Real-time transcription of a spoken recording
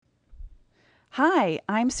Hi,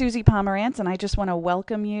 I'm Susie Pomerantz, and I just want to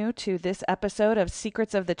welcome you to this episode of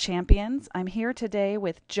Secrets of the Champions. I'm here today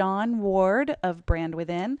with John Ward of Brand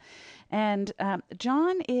Within. And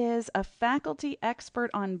John is a faculty expert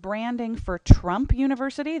on branding for Trump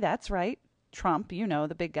University. That's right, Trump, you know,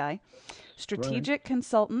 the big guy. Right. Strategic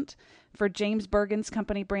consultant for James Bergen's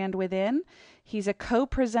company Brand Within. He's a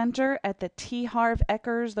co-presenter at the T. Harv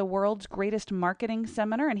Eker's The World's Greatest Marketing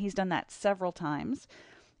Seminar, and he's done that several times.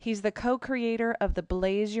 He's the co-creator of the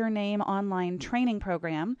Blaze Your Name online training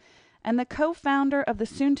program and the co-founder of the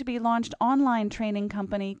soon-to-be-launched online training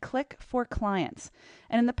company Click for Clients.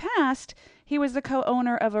 And in the past, he was the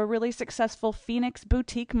co-owner of a really successful Phoenix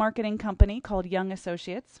boutique marketing company called Young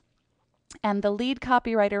Associates and the lead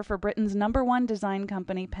copywriter for Britain's number one design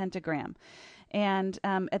company, Pentagram. And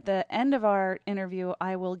at the end of our interview,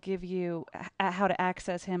 I will give you how to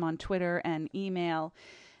access him on Twitter and email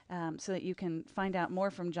so that you can find out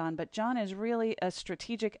more from John. But John is really a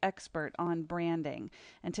strategic expert on branding.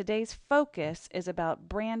 And today's focus is about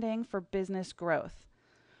branding for business growth.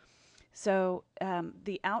 So,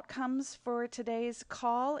 the outcomes for today's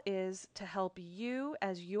call is to help you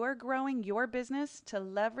as you're growing your business to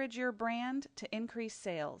leverage your brand to increase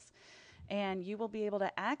sales. And you will be able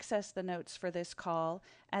to access the notes for this call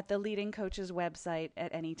at the Leading Coach's website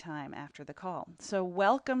at any time after the call. So,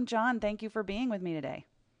 welcome, John. Thank you for being with me today.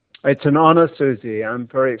 It's an honor, Susie. I'm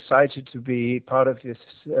very excited to be part of this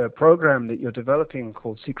program that you're developing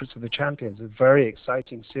called Secrets of the Champions, a very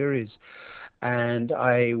exciting series. And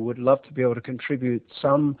I would love to be able to contribute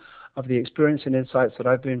some of the experience and insights that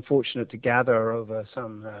I've been fortunate to gather over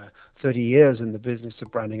some 30 years in the business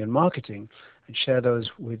of branding and marketing and share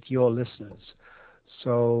those with your listeners.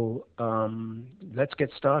 So let's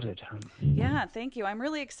get started. Yeah, thank you. I'm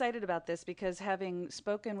really excited about this because having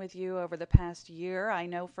spoken with you over the past year, I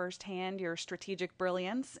know firsthand your strategic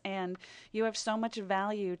brilliance and you have so much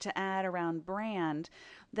value to add around brand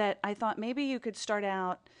that I thought maybe you could start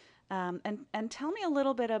out and tell me a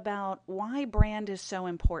little bit about why brand is so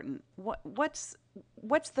important. What's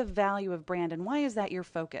the value of brand and why is that your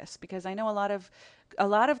focus? Because I know a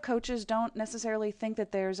lot of coaches don't necessarily think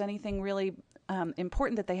that there's anything really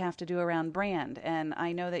important that they have to do around brand, and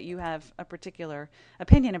I know that you have a particular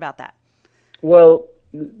opinion about that. Well,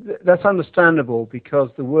 that's understandable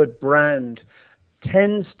because the word brand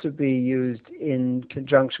tends to be used in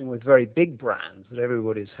conjunction with very big brands that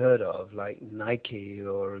everybody's heard of, like Nike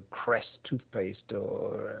or Crest toothpaste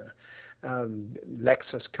or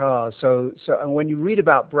Lexus cars. And when you read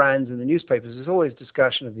about brands in the newspapers, there's always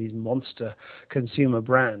discussion of these monster consumer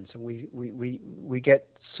brands, and we get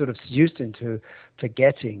sort of seduced into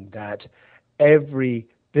forgetting that every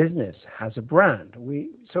business has a brand.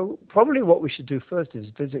 So probably what we should do first is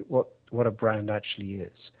visit what a brand actually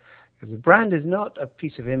is. Because a brand is not a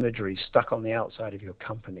piece of imagery stuck on the outside of your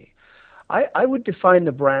company. I would define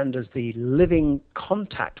the brand as the living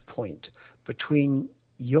contact point between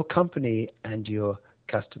your company and your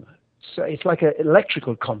customer. So it's like an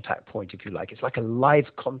electrical contact point, if you like. It's like a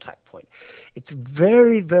live contact point. It's a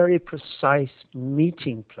very, very precise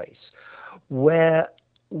meeting place where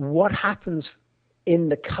what happens in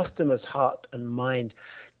the customer's heart and mind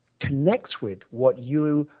connects with what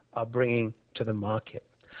you are bringing to the market.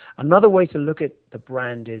 Another way to look at the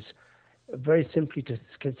brand is very simply to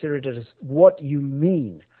consider it as what you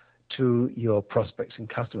mean to your prospects and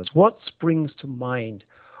customers. What springs to mind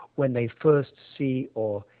when they first see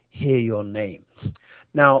or hear your name?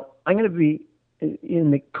 Now, I'm going to be,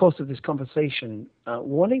 in the course of this conversation,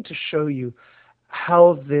 wanting to show you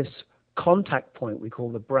how this contact point we call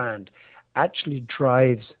the brand actually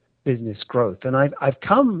drives business growth. And I've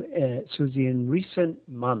come, Susie, in recent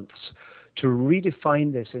months to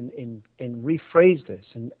redefine this and rephrase this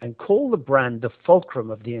and call the brand the fulcrum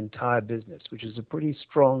of the entire business, which is a pretty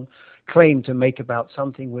strong claim to make about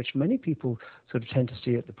something which many people sort of tend to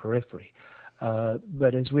see at the periphery.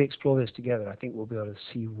 But as we explore this together, I think we'll be able to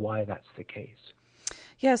see why that's the case.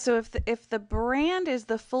 Yeah, so if the brand is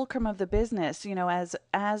the fulcrum of the business, you know,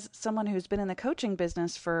 as someone who's been in the coaching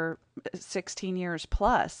business for 16 years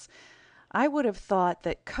plus, I would have thought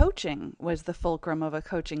that coaching was the fulcrum of a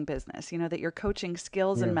coaching business, you know, that you're coaching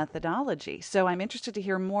skills and Yeah. methodology. So I'm interested to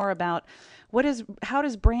hear more about how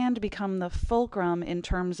does brand become the fulcrum in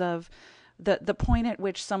terms of the point at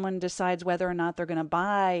which someone decides whether or not they're going to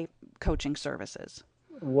buy coaching services.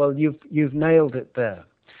 Well, you've nailed it there.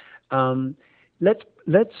 Um,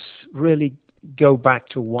 let's really go back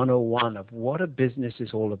to 101 of what a business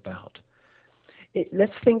is all about.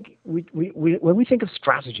 let's think, when we think of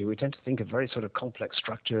strategy, we tend to think of very sort of complex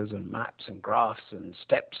structures and maps and graphs and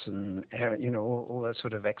steps and, all that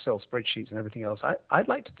sort of Excel spreadsheets and everything else. I'd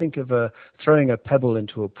like to think of throwing a pebble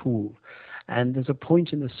into a pool. And there's a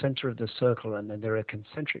point in the center of the circle, and then there are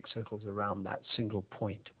concentric circles around that single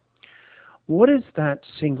point. What is that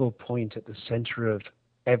single point at the center of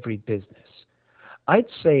every business? I'd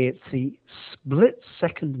say it's the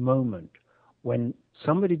split-second moment when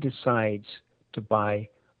somebody decides to buy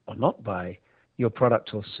or not buy your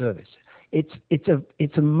product or service.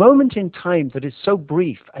 It's a moment in time that is so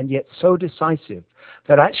brief and yet so decisive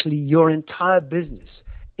that actually your entire business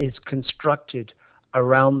is constructed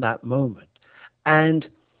around that moment. And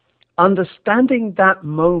understanding that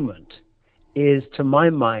moment is, to my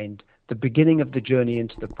mind, the beginning of the journey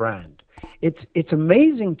into the brand. It's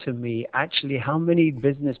amazing to me, actually, how many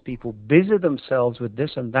business people busy themselves with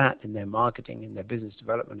this and that in their marketing, in their business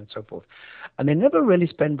development, and so forth. And they never really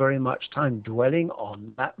spend very much time dwelling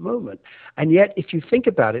on that moment. And yet, if you think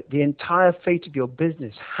about it, the entire fate of your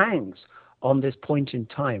business hangs on this point in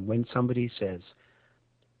time when somebody says,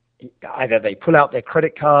 either they pull out their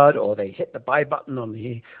credit card, or they hit the buy button on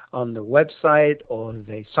the website, or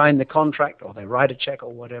they sign the contract, or they write a check,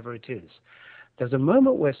 or whatever it is. There's a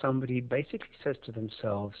moment where somebody basically says to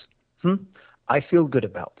themselves, I feel good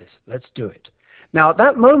about this. Let's do it. Now, at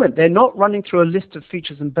that moment, they're not running through a list of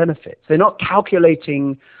features and benefits. They're not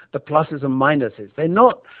calculating the pluses and minuses. They're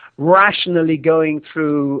not rationally going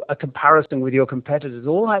through a comparison with your competitors.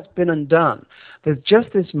 All that's been undone. There's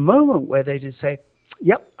just this moment where they just say,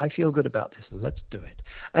 yep, I feel good about this. Let's do it.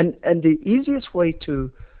 And the easiest way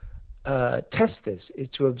to test this is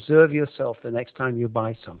to observe yourself the next time you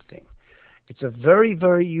buy something. It's a very,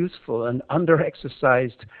 very useful and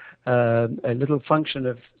under-exercised a little function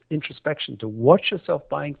of introspection to watch yourself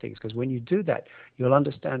buying things, because when you do that, you'll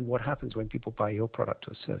understand what happens when people buy your product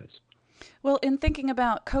or service. Well, in thinking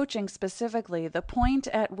about coaching specifically, the point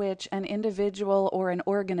at which an individual or an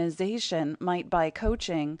organization might buy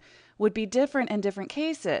coaching would be different in different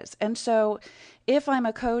cases. And so if I'm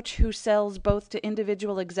a coach who sells both to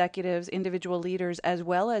individual executives, individual leaders, as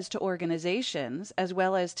well as to organizations, as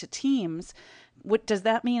well as to teams, does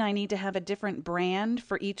that mean I need to have a different brand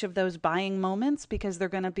for each of those buying moments because they're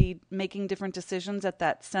going to be making different decisions at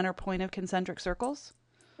that center point of concentric circles?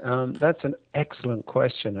 That's an excellent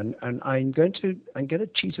question, and I'm going to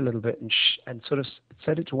cheat a little bit and sort of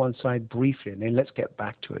set it to one side briefly, and then let's get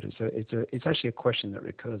back to it. It's actually a question that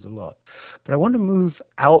recurs a lot, but I want to move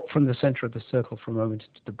out from the center of the circle for a moment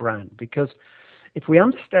into the brand, because if we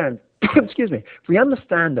understand, if we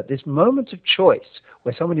understand that this moment of choice,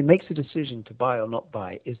 where somebody makes a decision to buy or not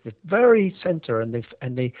buy, is the very center, and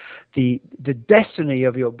the destiny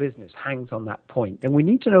of your business hangs on that point, then we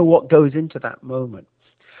need to know what goes into that moment.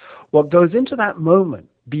 What goes into that moment,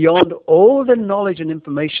 beyond all the knowledge and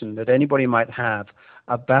information that anybody might have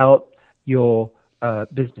about your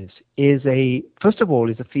business, is first of all,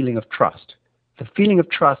 a feeling of trust. The feeling of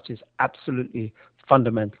trust is absolutely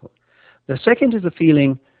fundamental. The second is a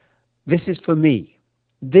feeling, this is for me.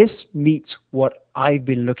 This meets what I've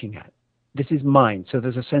been looking at. This is mine. So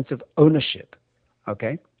there's a sense of ownership,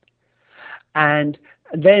 okay? And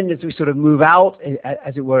then as we sort of move out,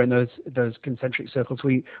 as it were, in those concentric circles,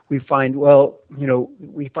 we find,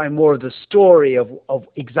 we find more of the story of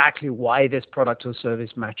exactly why this product or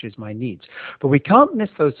service matches my needs. But we can't miss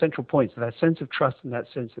those central points, that sense of trust and that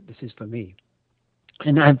sense that this is for me.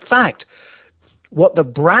 And in fact, what the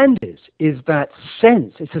brand is that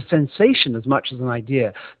sense. It's a sensation as much as an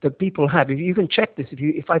idea that people have. If you can check this,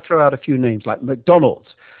 if I throw out a few names like McDonald's,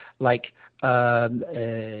 like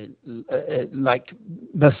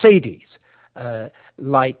Mercedes,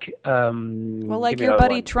 like your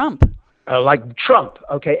buddy Trump. Like Trump,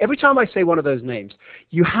 okay? Every time I say one of those names,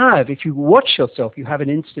 if you watch yourself, you have an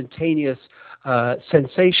instantaneous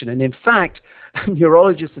sensation. And in fact,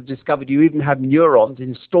 neurologists have discovered you even have neurons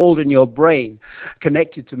installed in your brain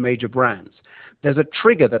connected to major brands. There's a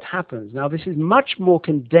trigger that happens. Now, this is much more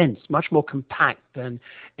condensed, much more compact than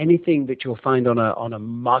anything that you'll find on a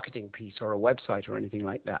marketing piece or a website or anything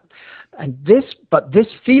like that. But this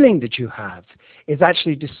feeling that you have is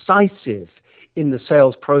actually decisive in the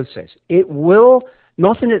sales process. It will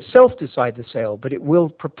not in itself decide the sale, but it will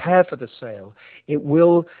prepare for the sale. It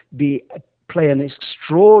will play an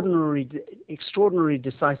extraordinary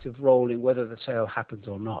decisive role in whether the sale happens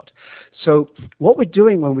or not. So what we're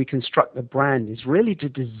doing when we construct the brand is really to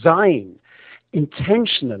design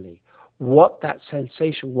intentionally what that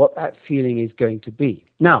sensation, what that feeling is going to be.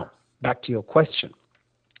 Now, back to your question.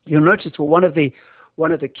 You'll notice one of the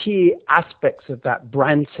key aspects of that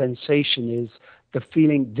brand sensation is the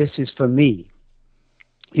feeling, this is for me.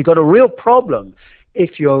 You've got a real problem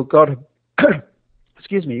if you've got a,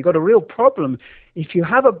 excuse me, you've got a real problem if you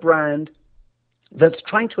have a brand that's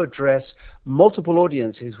trying to address multiple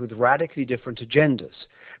audiences with radically different agendas,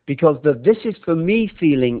 because the "this is for me"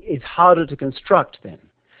 feeling is harder to construct then.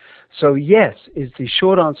 So yes is the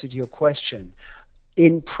short answer to your question.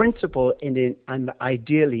 In principle, and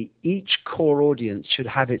ideally, each core audience should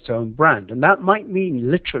have its own brand. And that might mean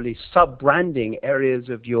literally sub-branding areas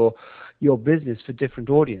of your business for different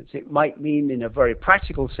audience. It might mean, in a very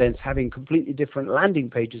practical sense, having completely different landing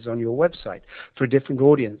pages on your website for a different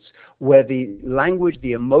audience, where the language,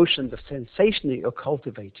 the emotion, the sensation that you're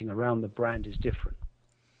cultivating around the brand is different.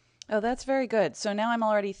 Oh, that's very good. So now I'm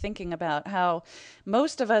already thinking about how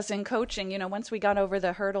most of us in coaching, once we got over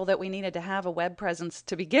the hurdle that we needed to have a web presence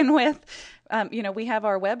to begin with, we have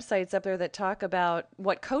our websites up there that talk about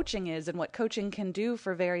what coaching is and what coaching can do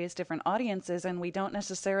for various different audiences. And we don't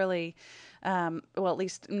necessarily, well, at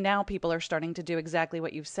least now people are starting to do exactly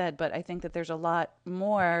what you've said. But I think that there's a lot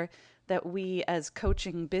more that we as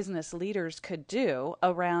coaching business leaders could do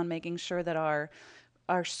around making sure that our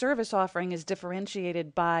service offering is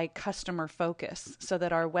differentiated by customer focus, so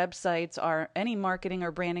that our websites, any marketing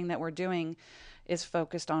or branding that we're doing is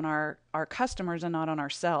focused on our customers and not on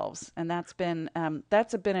ourselves. And that's been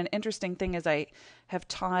an interesting thing as I have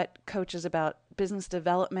taught coaches about business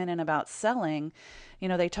development and about selling.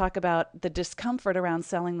 They talk about the discomfort around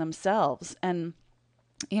selling themselves. And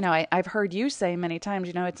I've heard you say many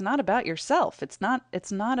times, it's not about yourself. It's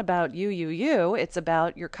not about you. It's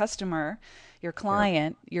about your customer, your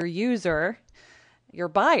client, your user, your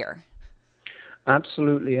buyer.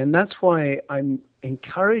 Absolutely. And that's why I'm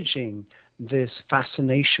encouraging this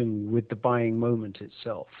fascination with the buying moment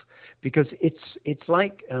itself. Because it's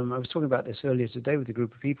like, I was talking about this earlier today with a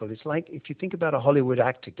group of people. It's like if you think about a Hollywood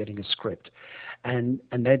actor getting a script, and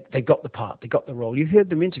they got the part, they got the role. You hear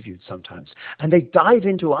them interviewed sometimes, and they dive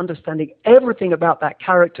into understanding everything about that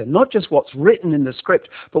character, not just what's written in the script,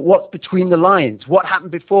 but what's between the lines, what happened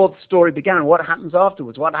before the story began, what happens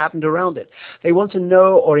afterwards, what happened around it. They want to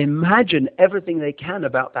know or imagine everything they can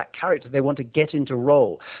about that character. They want to get into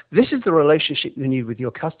role. This is the relationship you need with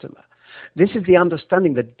your customer. This is the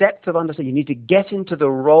understanding, the depth of understanding. You need to get into the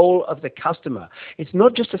role of the customer. It's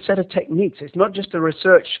not just a set of techniques. It's not just a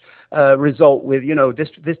research result with,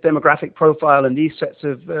 this demographic profile and these sets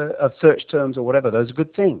of search terms or whatever. Those are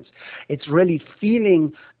good things. It's really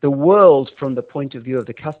feeling the world from the point of view of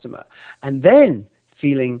the customer, and then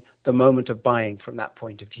feeling the moment of buying from that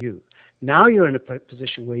point of view. Now you're in a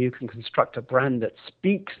position where you can construct a brand that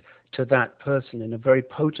speaks to that person in a very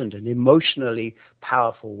potent and emotionally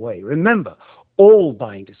powerful way. Remember, all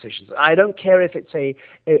buying decisions, I don't care if it's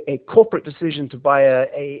a corporate decision to buy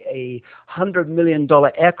a $100 million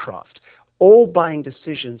aircraft, all buying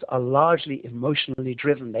decisions are largely emotionally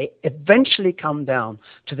driven. They eventually come down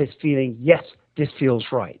to this feeling, yes, this feels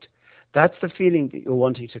right. That's the feeling that you're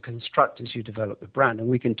wanting to construct as you develop the brand. And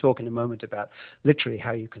we can talk in a moment about literally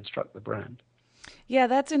how you construct the brand. Yeah,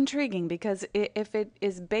 that's intriguing, because if it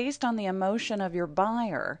is based on the emotion of your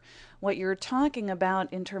buyer, what you're talking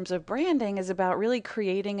about in terms of branding is about really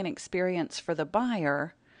creating an experience for the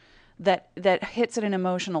buyer that hits at an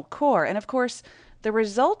emotional core. And of course, the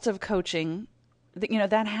results of coaching,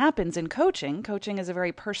 that happens in coaching. Coaching is a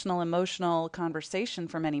very personal, emotional conversation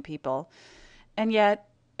for many people. And yet,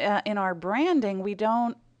 in our branding, we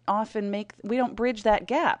don't bridge that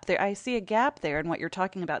gap. I see a gap there in what you're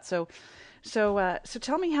talking about. So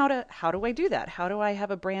tell me, how do I do that? How do I have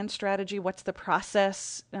a brand strategy? What's the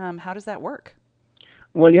process? How does that work?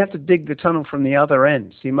 Well, you have to dig the tunnel from the other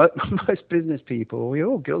end. See, most business people, we're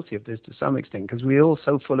all guilty of this to some extent, because we're all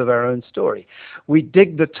so full of our own story. We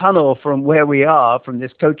dig the tunnel from where we are, from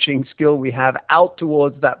this coaching skill we have, out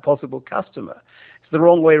towards that possible customer. It's the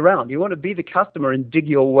wrong way around. You want to be the customer and dig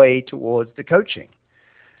your way towards the coaching.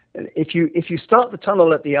 If you start the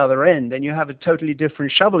tunnel at the other end, then you have a totally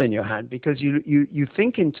different shovel in your hand, because you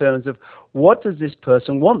think in terms of, what does this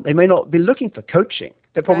person want? They may not be looking for coaching.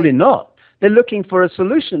 They're probably not. They're looking for a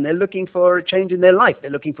solution. They're looking for a change in their life. They're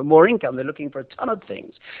looking for more income. They're looking for a ton of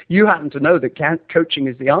things. You happen to know that coaching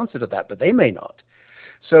is the answer to that, but they may not.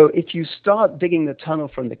 So if you start digging the tunnel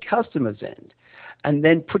from the customer's end, and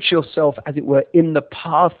then put yourself, as it were, in the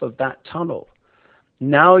path of that tunnel,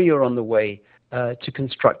 now you're on the way to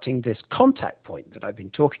constructing this contact point that I've been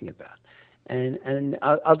talking about. And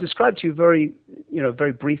I'll describe to you very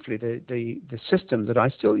briefly the system that I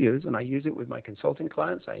still use, and I use it with my consulting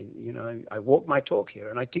clients. I walk my talk here,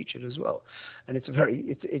 and I teach it as well. And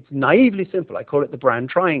it's naively simple. I call it the brand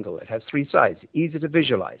triangle. It has three sides, easy to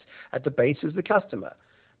visualize. At the base is the customer.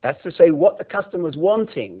 That's to say what the customer's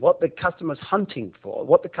wanting, what the customer's hunting for,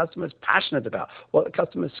 what the customer's passionate about, what the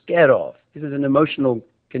customer's scared of. This is an emotional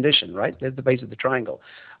condition, right? There's the base of the triangle.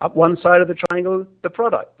 Up one side of the triangle, the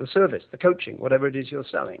product, the service, the coaching, whatever it is you're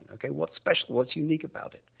selling. Okay, what's special, what's unique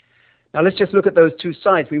about it? Now let's just look at those two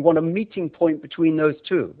sides. We want a meeting point between those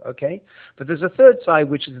two, okay? But there's a third side,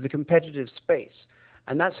 which is the competitive space.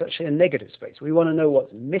 And that's actually a negative space. We want to know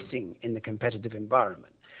what's missing in the competitive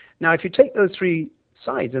environment. Now, if you take those three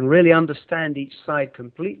sides and really understand each side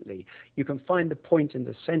completely, you can find the point in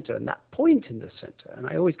the center. And that point in the center, and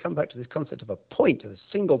I always come back to this concept of a point, of a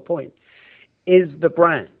single point, is the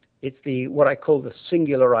brand. It's the what I call the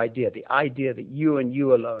singular idea, the idea that you and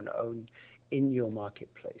you alone own in your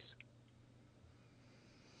marketplace.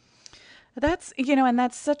 That's, and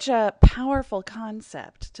that's such a powerful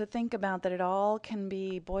concept to think about, that it all can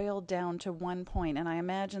be boiled down to one point. And I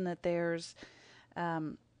imagine that there's,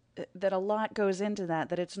 that a lot goes into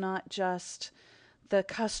that it's not just the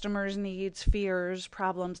customer's needs, fears,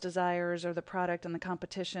 problems, desires, or the product and the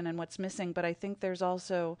competition and what's missing. But I think there's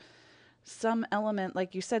also some element,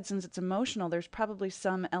 like you said, since it's emotional, there's probably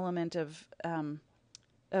some element of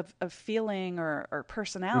feeling or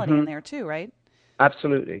personality in there too, right?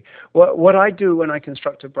 Absolutely. What I do when I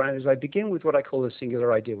construct a brand is I begin with what I call a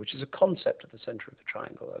singular idea, which is a concept at the center of the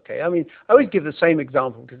triangle. Okay. I mean, I always give the same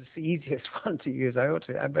example because it's the easiest one to use. I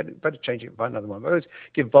better change it and find another one. But I always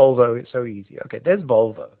give Volvo. It's so easy. Okay. There's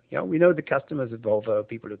Volvo. We know the customers of Volvo are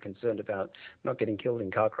people who are concerned about not getting killed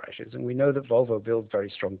in car crashes, and we know that Volvo builds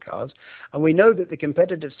very strong cars, and we know that the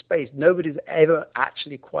competitive space, nobody's ever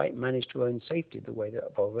actually quite managed to own safety the way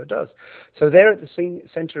that Volvo does. So they're at the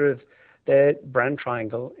center of their brand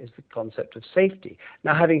triangle is the concept of safety.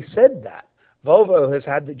 Now, having said that, Volvo has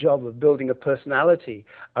had the job of building a personality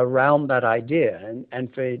around that idea,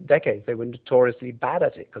 and for decades they were notoriously bad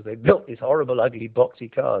at it because they built these horrible, ugly,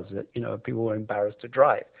 boxy cars that people were embarrassed to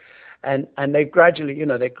drive. And they've gradually,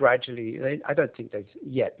 I don't think they've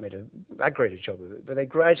yet made that great a job of it, but they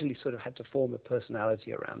gradually sort of had to form a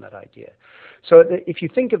personality around that idea. So if you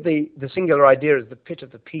think of the singular idea as the pit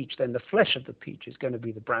of the peach, then the flesh of the peach is going to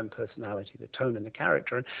be the brand personality, the tone and the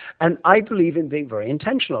character. And I believe in being very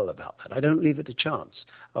intentional about that. I don't leave it to chance.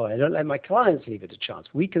 I don't let my clients leave it to chance.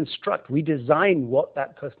 We design what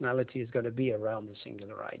that personality is going to be around the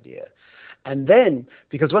singular idea. And then,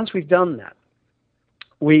 because once we've done that,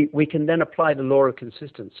 we can then apply the law of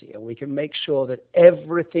consistency, and we can make sure that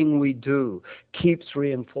everything we do keeps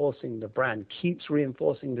reinforcing the brand, keeps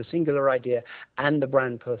reinforcing the singular idea and the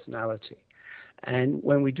brand personality. And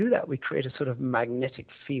when we do that, we create a sort of magnetic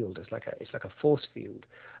field. It's like a force field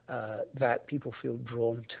that people feel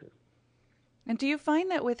drawn to. And do you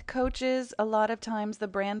find that with coaches, a lot of times the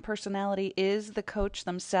brand personality is the coach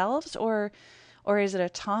themselves, or is it a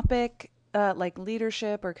topic like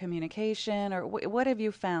leadership or communication, or what have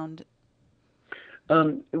you found?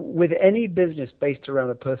 With any business based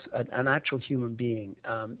around an actual human being,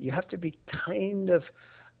 you have to be kind of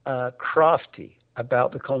crafty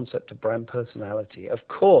about the concept of brand personality. Of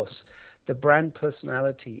course, the brand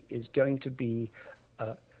personality is going to be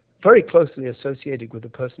very closely associated with the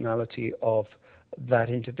personality of that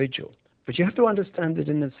individual. But you have to understand that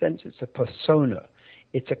in a sense it's a persona,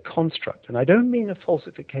 it's a construct. And I don't mean a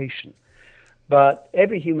falsification. But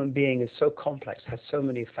every human being is so complex, has so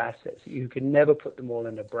many facets, you can never put them all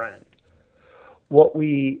in a brand. What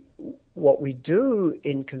we do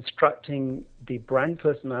in constructing the brand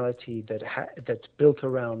personality that's built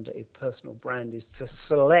around a personal brand is to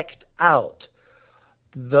select out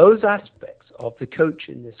those aspects of the coach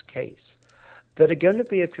in this case that are going to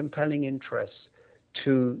be of compelling interest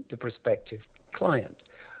to the prospective client,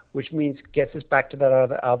 which means gets us back to that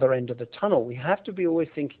other end of the tunnel. We have to be always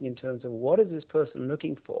thinking in terms of what is this person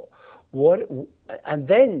looking for? And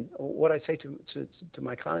then what I say to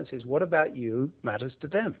my clients is, what about you matters to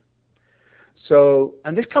them? So,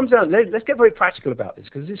 and this comes out, let's get very practical about this,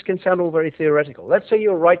 because this can sound all very theoretical. Let's say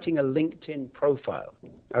you're writing a LinkedIn profile,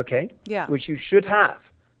 okay? Yeah. Which you should have.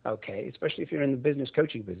 Okay, especially if you're in the business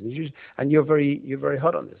coaching business, and you're very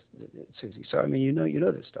hot on this, Susie. So I mean, you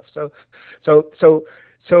know this stuff. So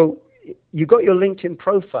you got your LinkedIn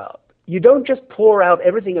profile. You don't just pour out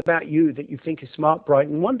everything about you that you think is smart, bright,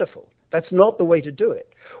 and wonderful. That's not the way to do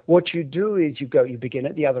it. What you do is you begin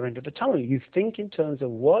at the other end of the tunnel. You think in terms of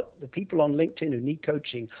what the people on LinkedIn who need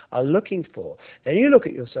coaching are looking for. Then you look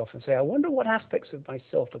at yourself and say, I wonder what aspects of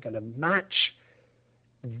myself are going to match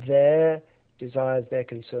their desires, their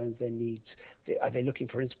concerns, their needs? Are they looking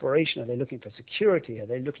for inspiration? Are they looking for security? Are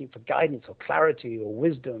they looking for guidance or clarity or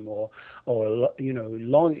wisdom or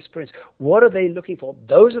long experience? What are they looking for?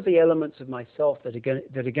 Those are the elements of myself that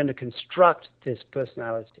are going to construct this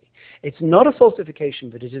personality. It's not a falsification,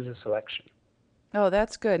 but it is a selection. Oh,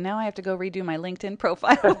 that's good. Now I have to go redo my LinkedIn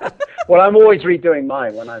profile. Well, I'm always redoing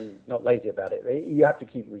mine when I'm not lazy about it. You have to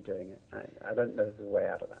keep redoing it. I don't know the way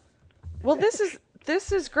out of that. Well,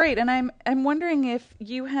 this is great, and I'm wondering if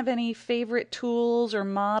you have any favorite tools or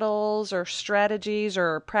models or strategies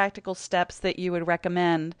or practical steps that you would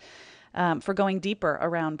recommend for going deeper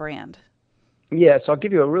around brand. Yes, I'll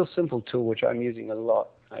give you a real simple tool which I'm using a lot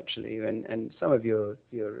actually, and some of your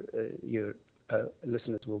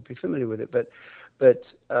listeners will be familiar with it, but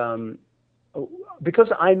because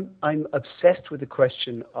I'm obsessed with the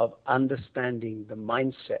question of understanding the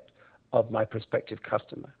mindset of my prospective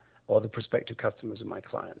customer or the prospective customers of my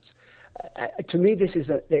clients. To me, this is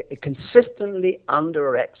a consistently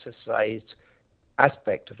under-exercised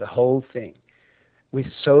aspect of the whole thing. I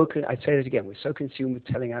say it again, we're so consumed with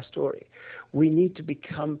telling our story. We need to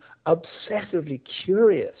become obsessively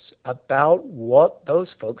curious about what those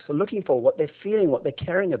folks are looking for, what they're feeling, what they're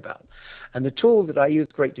caring about. And the tool that I use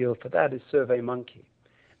a great deal for that is SurveyMonkey.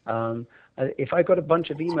 If I got a bunch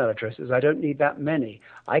of email addresses, I don't need that many.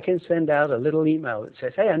 I can send out a little email that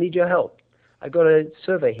says, hey, I need your help. I've got a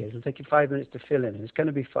survey here. It'll take you 5 minutes to fill in, and it's going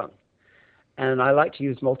to be fun. And I like to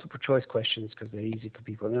use multiple choice questions because they're easy for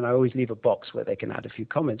people. And then I always leave a box where they can add a few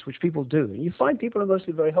comments, which people do. And you find people are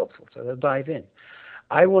mostly very helpful, so they'll dive in.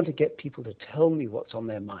 I want to get people to tell me what's on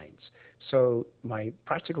their minds. So my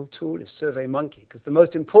practical tool is SurveyMonkey, because the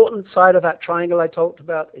most important side of that triangle I talked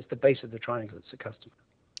about is the base of the triangle. It's the customer.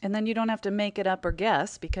 And then you don't have to make it up or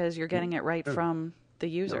guess because you're getting it right from the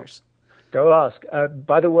users. No. Go ask.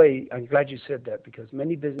 By the way, I'm glad you said that, because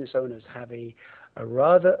many business owners have a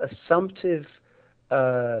rather assumptive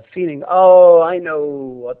feeling, oh, I know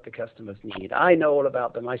what the customers need. I know all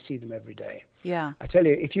about them. I see them every day. Yeah. I tell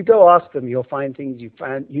you, if you go ask them, you'll find things you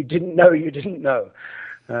didn't know.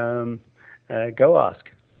 Go ask.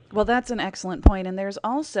 Well, that's an excellent point. And there's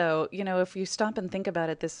also, if you stop and think about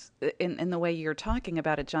it this in the way you're talking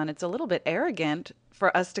about it, John, it's a little bit arrogant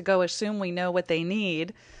for us to go assume we know what they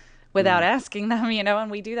need without asking them,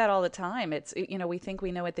 and we do that all the time. It's, we think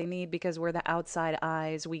we know what they need because we're the outside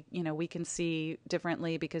eyes. We can see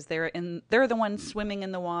differently because they're the ones swimming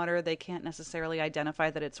in the water. They can't necessarily identify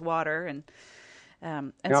that it's water. And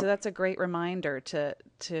so that's a great reminder to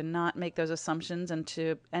not make those assumptions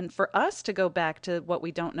and for us to go back to what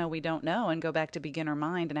we don't know and go back to beginner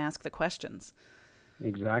mind and ask the questions.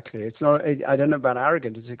 Exactly. It's not, I don't know about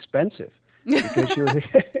arrogant, it's expensive. Because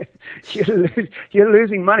you're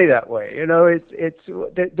losing money that way. It's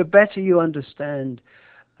the better you understand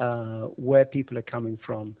where people are coming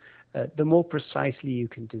from, the more precisely you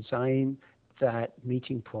can design that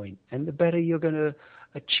meeting point, and the better you're going to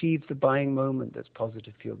achieve the buying moment that's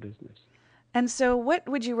positive for your business. And so, what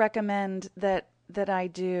would you recommend that I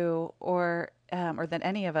do, or that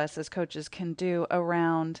any of us as coaches can do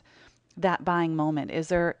around that buying moment? Is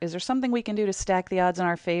there something we can do to stack the odds in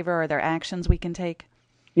our favor? Are there actions we can take?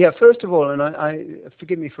 Yeah, first of all, and I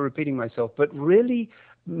forgive me for repeating myself, but really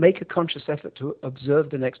make a conscious effort to observe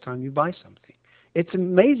the next time you buy something. It's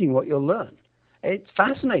amazing what you'll learn. It's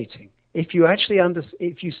fascinating. If you actually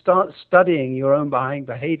if you start studying your own buying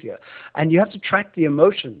behavior, and you have to track the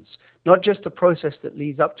emotions, not just the process that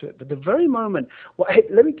leads up to it, but the very moment. Well, hey,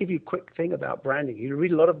 let me give you a quick thing about branding. You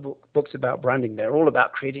read a lot of books about branding. They're all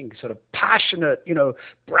about creating sort of passionate,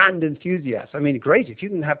 brand enthusiasts. I mean, great if you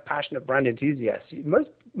can have passionate brand enthusiasts.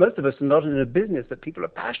 Most of us are not in a business that people are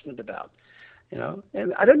passionate about.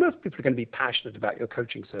 And I don't know if people are going to be passionate about your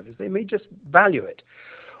coaching service. They may just value it.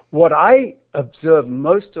 What I observe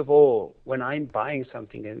most of all when I'm buying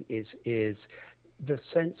something is the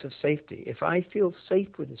sense of safety. If I feel safe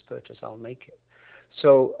with this purchase, I'll make it.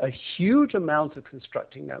 So a huge amount of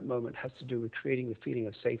constructing that moment has to do with creating the feeling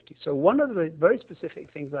of safety. So one of the very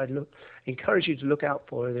specific things I'd encourage you to look out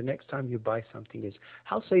for the next time you buy something is,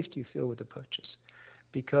 how safe do you feel with the purchase?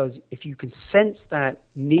 Because if you can sense that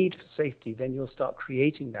need for safety, then you'll start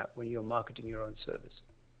creating that when you're marketing your own service.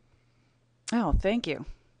 Oh, thank you.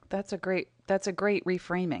 That's a great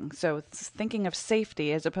reframing. So it's thinking of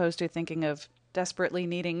safety as opposed to thinking of desperately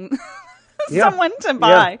needing someone to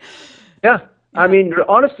buy. Yeah. I mean,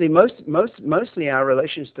 honestly, mostly our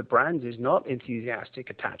relations to brands is not enthusiastic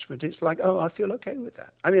attachment. It's like, oh, I feel okay with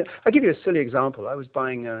that. I mean, I'll give you a silly example. I was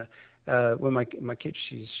buying when my kid,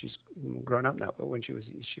 she's grown up now, but when she was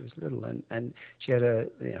little and she had a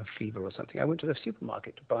fever or something, I went to the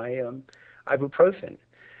supermarket to buy ibuprofen.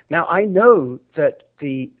 Now, I know that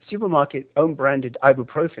the supermarket own branded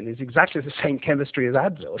ibuprofen is exactly the same chemistry as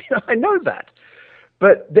Advil. I know that.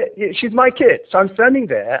 But she's my kid, so I'm standing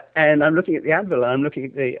there and I'm looking at the Advil, and I'm looking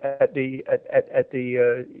at the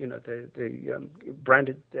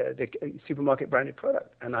branded the supermarket branded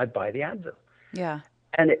product, and I buy the Advil. Yeah.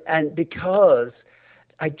 And because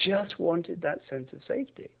I just wanted that sense of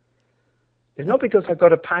safety. It's not because I've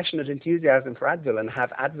got a passionate enthusiasm for Advil and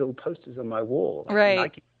have Advil posters on my wall, like right.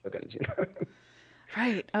 Nike slogans,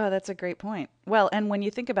 Right. Oh, that's a great point. Well, and when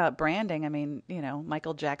you think about branding, I mean,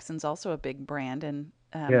 Michael Jackson's also a big brand, and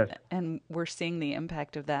Yes. and we're seeing the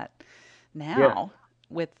impact of that now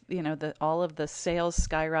with all of the sales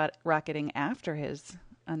skyrocketing after his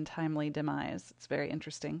untimely demise. It's very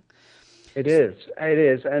interesting. It is,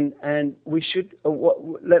 and we should.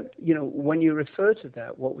 When you refer to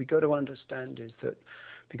that, what we got to understand is that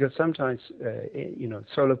because sometimes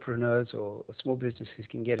solopreneurs or small businesses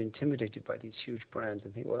can get intimidated by these huge brands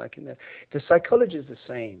and think, well, the psychology is the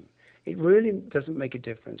same. It really doesn't make a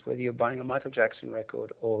difference whether you're buying a Michael Jackson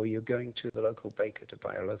record or you're going to the local baker to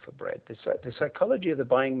buy a loaf of bread. The psychology of the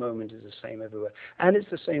buying moment is the same everywhere. And it's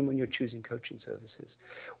the same when you're choosing coaching services.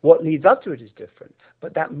 What leads up to it is different.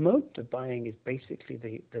 But that moment of buying is basically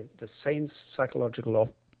the same psychological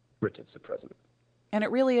operatives are present. And it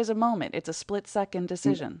really is a moment. It's a split-second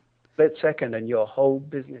decision. Split second, and your whole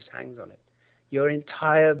business hangs on it. Your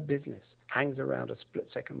entire business hangs around a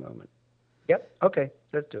split-second moment. Yep, okay,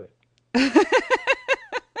 let's do it.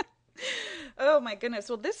 Oh my goodness.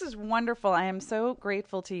 Well, this is wonderful. I am so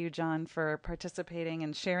grateful to you, John, for participating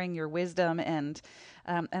and sharing your wisdom, and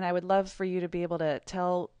I would love for you to be able to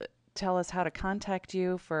tell us how to contact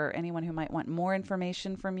you for anyone who might want more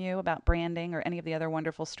information from you about branding or any of the other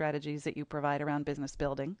wonderful strategies that you provide around business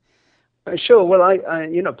building. Sure. Well,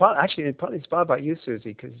 partly inspired by you,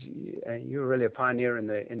 Susie, because you're really a pioneer in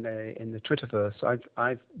the Twitterverse.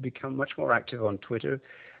 I've become much more active on Twitter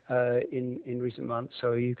in recent months,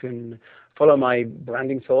 so you can follow my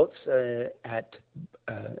branding thoughts at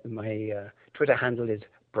my Twitter handle is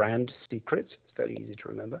Brand Secrets. It's fairly easy to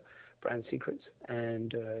remember, Brand Secrets,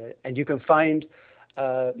 and you can find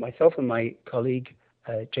myself and my colleague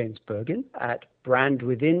James Bergen at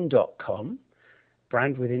brandwithin.com.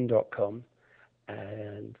 brandwithin.com,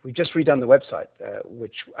 and we've just redone the website,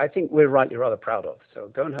 which I think we're rightly rather proud of. So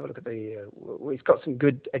go and have a look at we've got some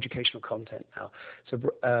good educational content now. So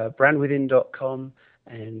brandwithin.com,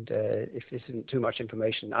 and if this isn't too much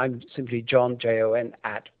information, I'm simply John, Jon,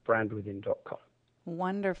 at brandwithin.com.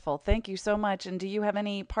 Wonderful. Thank you so much. And do you have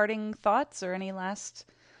any parting thoughts or any last?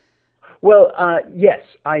 Well, yes,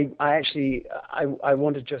 I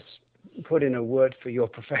want to just put in a word for your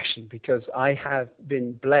profession, because I have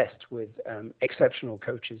been blessed with exceptional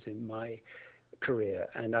coaches in my career,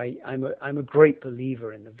 and I'm a great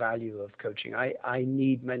believer in the value of coaching. I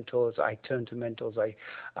need mentors. I turn to mentors.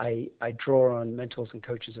 I draw on mentors and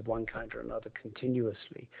coaches of one kind or another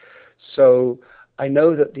continuously. So I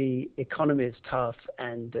know that the economy is tough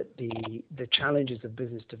and that the challenges of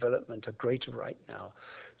business development are greater right now.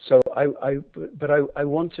 So I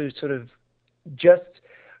want to sort of just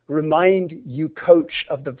remind you, coach,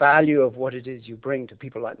 of the value of what it is you bring to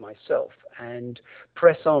people like myself, and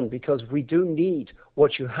press on, because we do need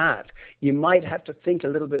what you have. You might have to think a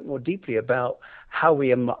little bit more deeply about how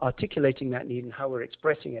we are articulating that need and how we're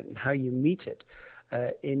expressing it and how you meet it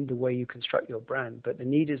in the way you construct your brand. But the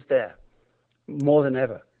need is there more than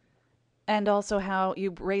ever. And also how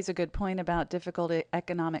you raise a good point about difficult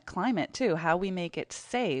economic climate too. How we make it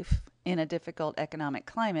safe in a difficult economic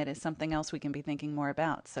climate is something else we can be thinking more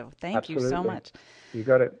about. So thank you so much. You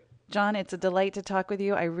got it. John, it's a delight to talk with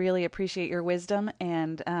you. I really appreciate your wisdom,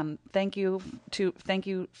 and thank you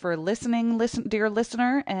for listening, dear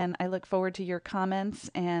listener. And I look forward to your comments.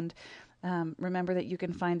 And remember that you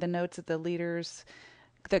can find the notes at the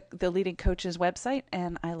Leading Coaches website.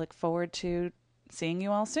 And I look forward to seeing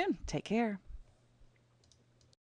you all soon. Take care.